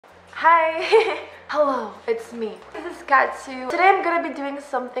Hi! Hello, it's me. This is Katsu. Today I'm gonna be doing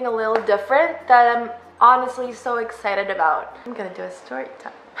something a little different that I'm honestly so excited about. I'm gonna do a story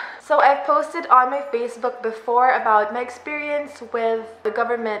time. So I've posted on my Facebook before about my experience with the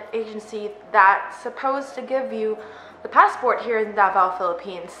government agency that's supposed to give you the passport here in Davao,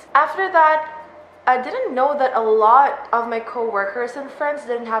 Philippines. After that, I didn't know that a lot of my co-workers and friends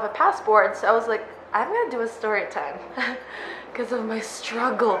didn't have a passport, so I was like, I'm gonna do a story time because of my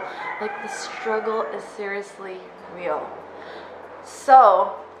struggle. Like, the struggle is seriously real.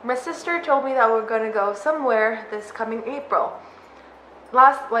 So my sister told me that we're gonna go somewhere this coming April.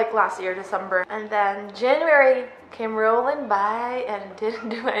 Last year, December, and then January came rolling by and didn't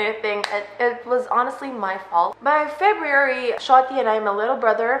do anything. It was honestly my fault. By February, Shotty and I, my little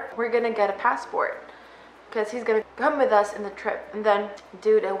brother, we're gonna get a passport because he's gonna come with us in the trip. And then,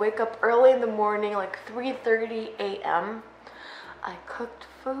 dude, I wake up early in the morning, like 3:30 a.m. I cooked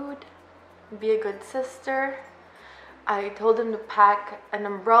food, be a good sister. I told him to pack an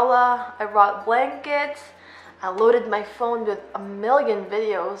umbrella. I brought blankets. I loaded my phone with a million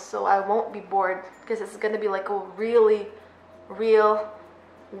videos so I won't be bored, because it's gonna be like a really real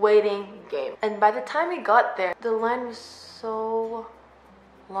waiting game. And by the time we got there, the line was so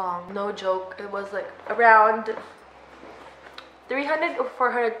long. No joke, it was like around 300 or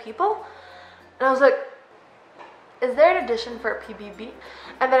 400 people. And I was like, is there an addition for a PBB?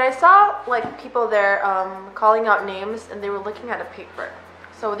 And then I saw like people there calling out names, and they were looking at a paper.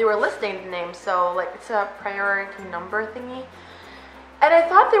 So they were listing the names, so like it's a priority number thingy. And I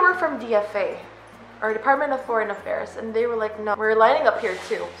thought they were from DFA, or Department of Foreign Affairs, and they were like, no, we're lining up here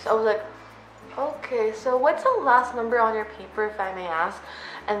too. So I was like, okay, so what's the last number on your paper, if I may ask?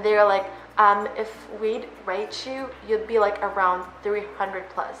 And they're like, if we'd write you, you'd be like around 300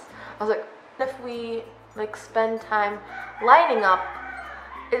 plus. I was like, if we like spend time lining up,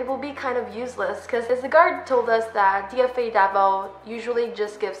 it will be kind of useless, because the guard told us that DFA Davao usually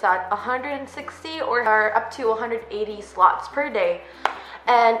just gives out 160 or up to 180 slots per day.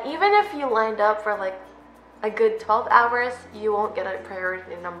 And even if you lined up for like a good 12 hours, you won't get a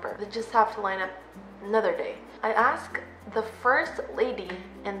priority number. You just have to line up another day. I asked the first lady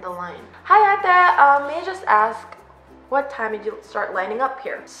in the line, "Hi Ate, may I just ask, what time did you start lining up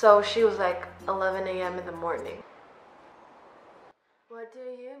here?" So she was like, 11 a.m. in the morning. What do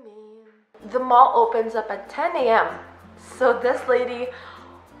you mean? The mall opens up at 10 a.m. So this lady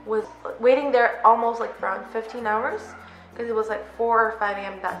was waiting there almost like around 15 hours, because it was like 4 or 5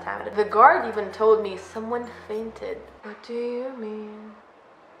 a.m. that time. The guard even told me someone fainted. What do you mean?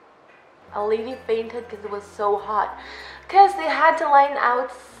 A lady fainted because it was so hot. Because they had to line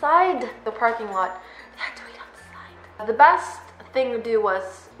outside the parking lot. They had to wait outside. The best thing to do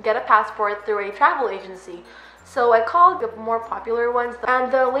was get a passport through a travel agency. So I called the more popular ones,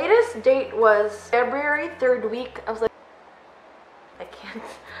 and the latest date was February 3rd week. I was like, I can't.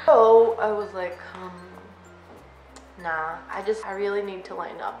 So I was like, nah, I really need to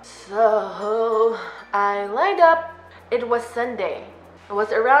line up. So I lined up. It was Sunday. It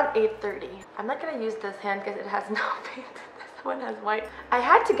was around 8:30. I'm not gonna use this hand because it has no paint. This one has white. I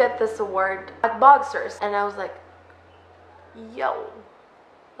had to get this award at Boxers, and I was like, yo,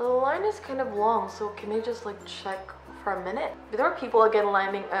 the line is kind of long, so can I just like check for a minute? There were people again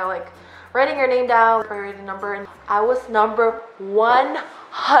lining, like writing your name down, priority number, and I was number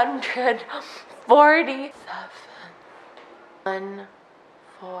 147.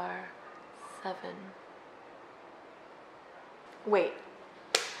 147. Wait.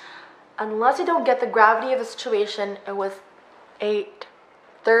 Unless you don't get the gravity of the situation, it was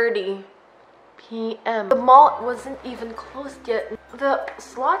 8:30 p.m. The mall wasn't even closed yet. The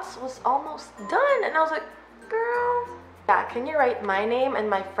slots was almost done, and I was like, girl, yeah, can you write my name and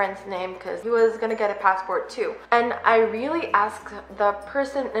my friend's name, because he was gonna get a passport too. And I really asked the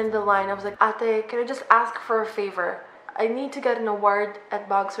person in the line, I was like, Ate, can I just ask for a favor? I need to get an award at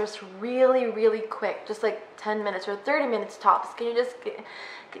Boxers really quick, just like 10 minutes or 30 minutes tops. Can you just like,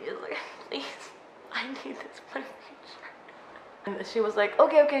 please, I need this for my future. And she was like,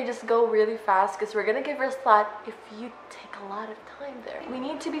 okay, just go really fast, because we're gonna give her a slot if you take a lot of time there. We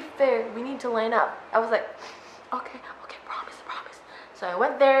need to be fair, we need to line up. I was like, okay, promise. So I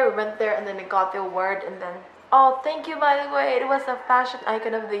went there, and then I got the award, and then, oh, thank you, by the way, it was a fashion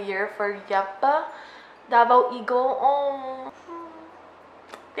icon of the year for Yepa, Davao Eagle. Oh,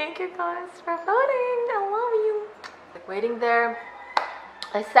 thank you guys for voting, I love you. Like, waiting there,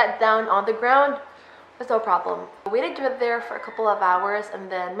 I sat down on the ground. There's no problem. I waited there for a couple of hours, and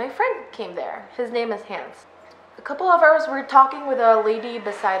then my friend came there. His name is Hans. a couple of hours we were talking with a lady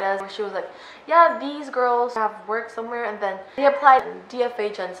beside us where she was like, yeah, these girls have work somewhere and then they applied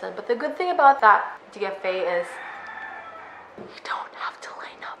DFA Jensen. But the good thing about that DFA is you don't have to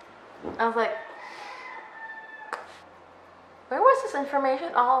line up. I was like, where was this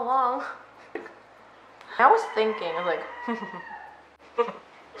information all along? I was thinking, I was like,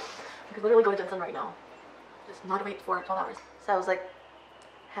 I could literally go to Jensen right now. Just not wait for 12 hours. So I was like,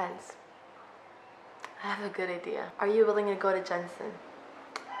 Hans, I have a good idea. Are you willing to go to Jensen?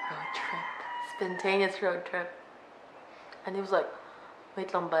 Road trip. Spontaneous road trip. And he was like,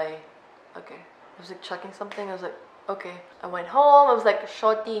 wait lang bay. Okay. I was like checking something. I was like, okay. I went home. I was like,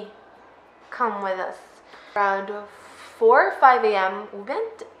 Shorty, come with us. Around 4 or 5 a.m. we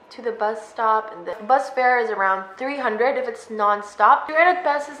went to the bus stop, and the bus fare is around 300 if it's non-stop. 300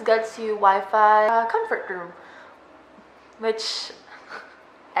 pesos gets you Wi-Fi, comfort room, which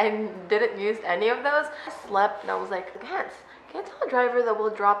I didn't use any of those. I slept and I was like, Hans, can you tell a driver that we'll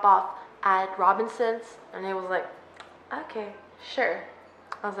drop off at Robinson's? And he was like, okay, sure.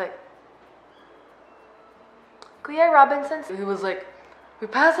 I was like, Kuya, Robinson's? He was like, we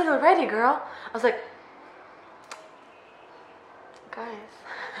passed it already, girl. I was like, guys.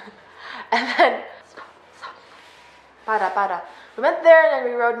 And then, stop. Para. We went there and then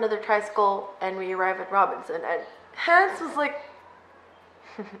we rode another tricycle and we arrived at Robinson. And Hans was like,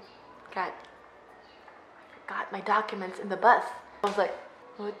 God, I forgot my documents in the bus. I was like,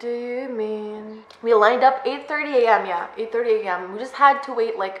 what do you mean? We lined up 8:30 a.m. Yeah, 8:30 a.m. We just had to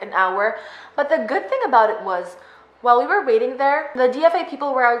wait like an hour. But the good thing about it was, while we were waiting there, the DFA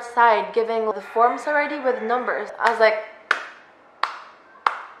people were outside giving the forms already with numbers. I was like,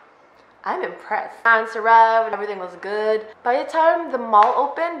 I'm impressed. Hans arrived, everything was good. By the time the mall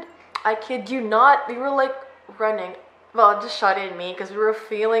opened, I kid you not, we were like running. Well, just shot in me because we were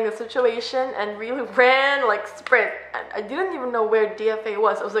feeling the situation and really ran like sprint. And I didn't even know where DFA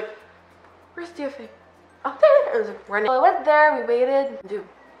was. I was like, where's DFA? Oh, there. I was like running. So I went there, we waited.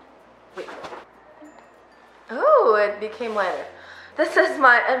 Wait. Oh, it became lighter. This is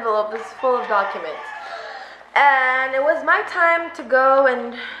my envelope. This is full of documents. And it was my time to go,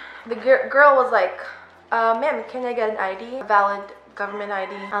 and the girl was like, ma'am, can I get an ID? A valid government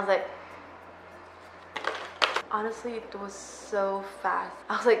ID. I was like, honestly, it was so fast.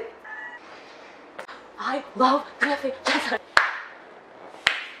 I was like, I love DFA Jensen.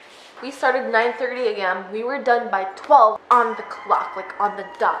 We started 9:30 a.m. We were done by 12 on the clock, like on the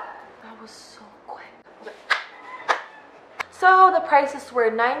dot. That was so quick. So the prices were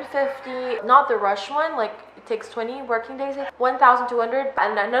 $9.50, not the rush one, like it takes 20 working days, 1,200,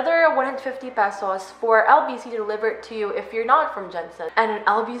 and another 150 pesos for LBC to deliver it to you if you're not from Jensen. And an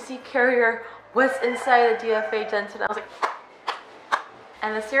LBC carrier was inside the DFA Jensen. I was like,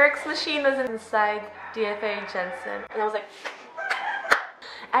 and the Xerox machine was inside DFA Jensen. And I was like,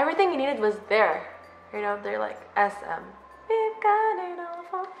 everything you needed was there. You know, they're like, SM. We've got it all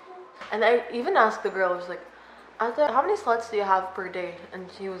for you. And I even asked the girl, I was like, how many slots do you have per day? And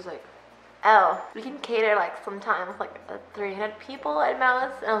she was like, oh, we can cater like sometimes like 300 people at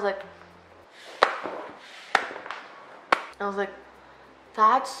most. And I was like,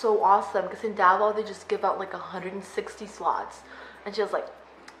 that's so awesome, because in Davao they just give out like 160 slots. And she was like,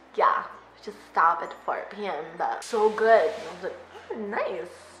 yeah, just stop at 4 p.m. That's so good. And I was like, oh,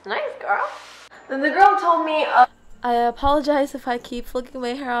 nice girl. Then the girl told me, I apologize if I keep flicking my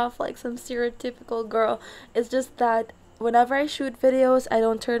hair off like some stereotypical girl. It's just that whenever I shoot videos, I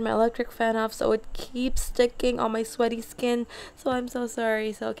don't turn my electric fan off, so it keeps sticking on my sweaty skin. So I'm so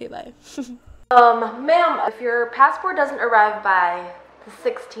sorry. So okay, bye. Ma'am, if your passport doesn't arrive by the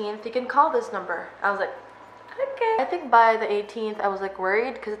 16th, you can call this number. I was like, okay. I think by the 18th, I was like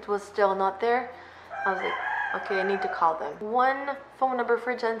worried because it was still not there. I was like, okay, I need to call them. One phone number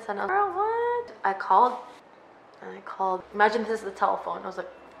for Jensen. I was like, girl, what? I called. Imagine this is the telephone. I was like,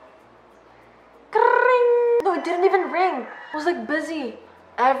 ring. No, it didn't even ring. It was like busy.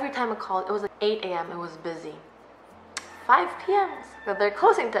 Every time I called, it was like 8 a.m. It was busy. 5 p.m. But their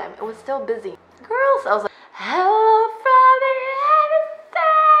closing time, it was still busy. Girls, I was like, hello from the other.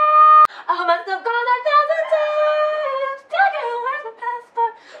 I must have gone 1,000 times. Where's my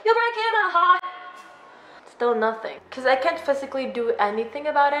passport? You're breaking my heart. Still nothing. Because I can't physically do anything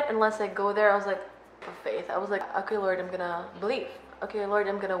about it unless I go there. I was like, of faith. I was like, okay, Lord, I'm gonna believe. Okay, Lord,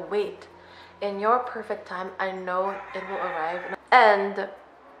 I'm gonna wait. In your perfect time, I know it will arrive. And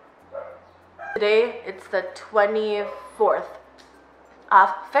today, it's the 24th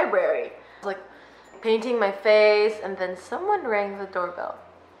of February. I was like painting my face, and then someone rang the doorbell.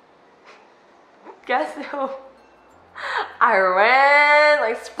 Guess who? I ran,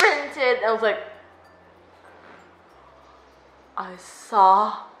 like sprinted. I was like, I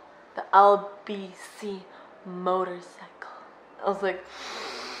saw the LBC motorcycle. I was like,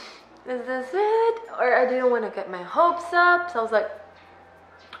 is this it? Or I didn't want to get my hopes up, so I was like,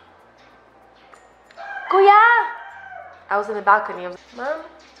 Kuya! I was in the balcony. I was like, Mom,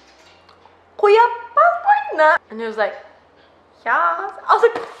 Kuya, passport na? And he was like, yeah. I was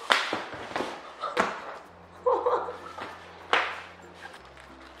like,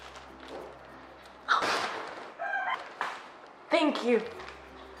 thank you.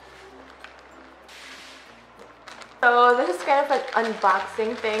 So this is kind of an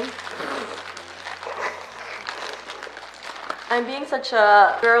unboxing thing. I'm being such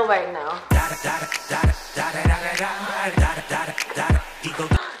a girl right now.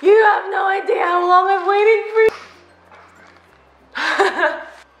 You have no idea how long I've waited for you.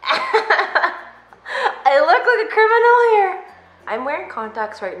 I look like a criminal here. I'm wearing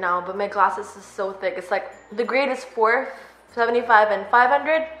contacts right now, but my glasses is so thick. It's like the grade is 475 and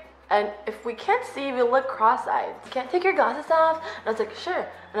 500. And if we can't see, we look cross-eyed. You can't take your glasses off. And I was like, sure.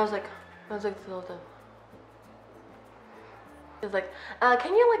 And I was like this whole time. He was like,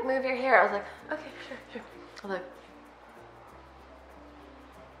 can you like move your hair? I was like, okay, sure. I was like,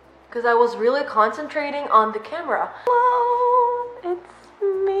 because I was really concentrating on the camera. Hello, it's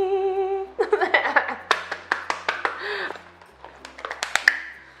me.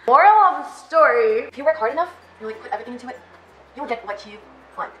 Moral of the story: if you work hard enough, you like put everything into it, you'll get what you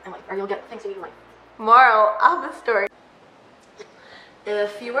want in life, or you'll get things that you like. Moral of the story: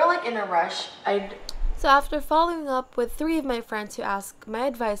 if you were like in a rush, So after following up with 3 of my friends who asked my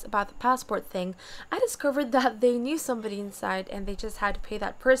advice about the passport thing, I discovered that they knew somebody inside and they just had to pay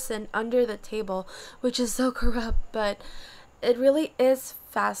that person under the table, which is so corrupt, but it really is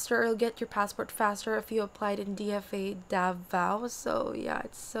faster. You'll get your passport faster if you applied in DFA Davao. So yeah,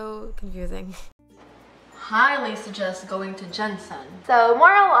 it's so confusing. Highly suggest going to Jensen. So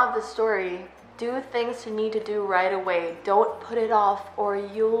moral of the story, do things you need to do right away. Don't put it off or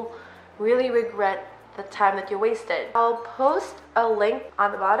you'll really regret the time that you wasted. I'll post a link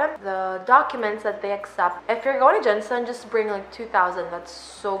on the bottom, the documents that they accept. If you're going to Jensen, just bring like 2,000. That's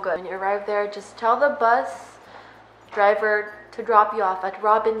so good. When you arrive there, just tell the bus driver to drop you off at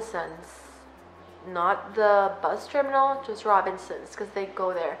Robinson's. Not the bus terminal, just Robinson's, because they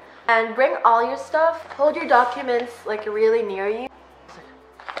go there. And bring all your stuff. Hold your documents like really near you.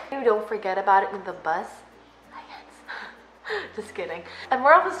 You don't forget about it in the bus. Just kidding. And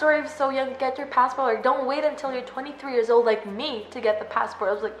moral of the story, if you're so young, get your passport, or don't wait until you're 23 years old like me to get the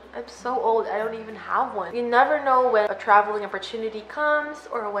passport. I was like, I'm so old, I don't even have one. You never know when a traveling opportunity comes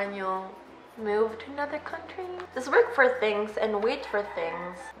or when you'll move to another country. Just work for things and wait for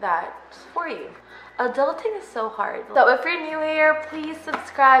things that's for you. Adulting is so hard. So if you're new here, please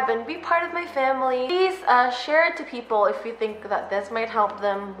subscribe and be part of my family. Please share it to people if you think that this might help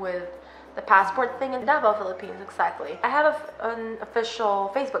them with the passport thing in Davao, Philippines. Exactly. I have an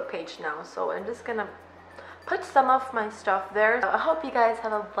official Facebook page now, so I'm just gonna put some of my stuff there. I hope you guys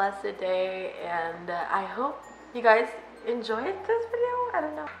have a blessed day, and I hope you guys enjoyed this video. I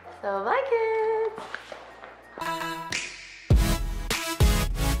don't know. So bye kids!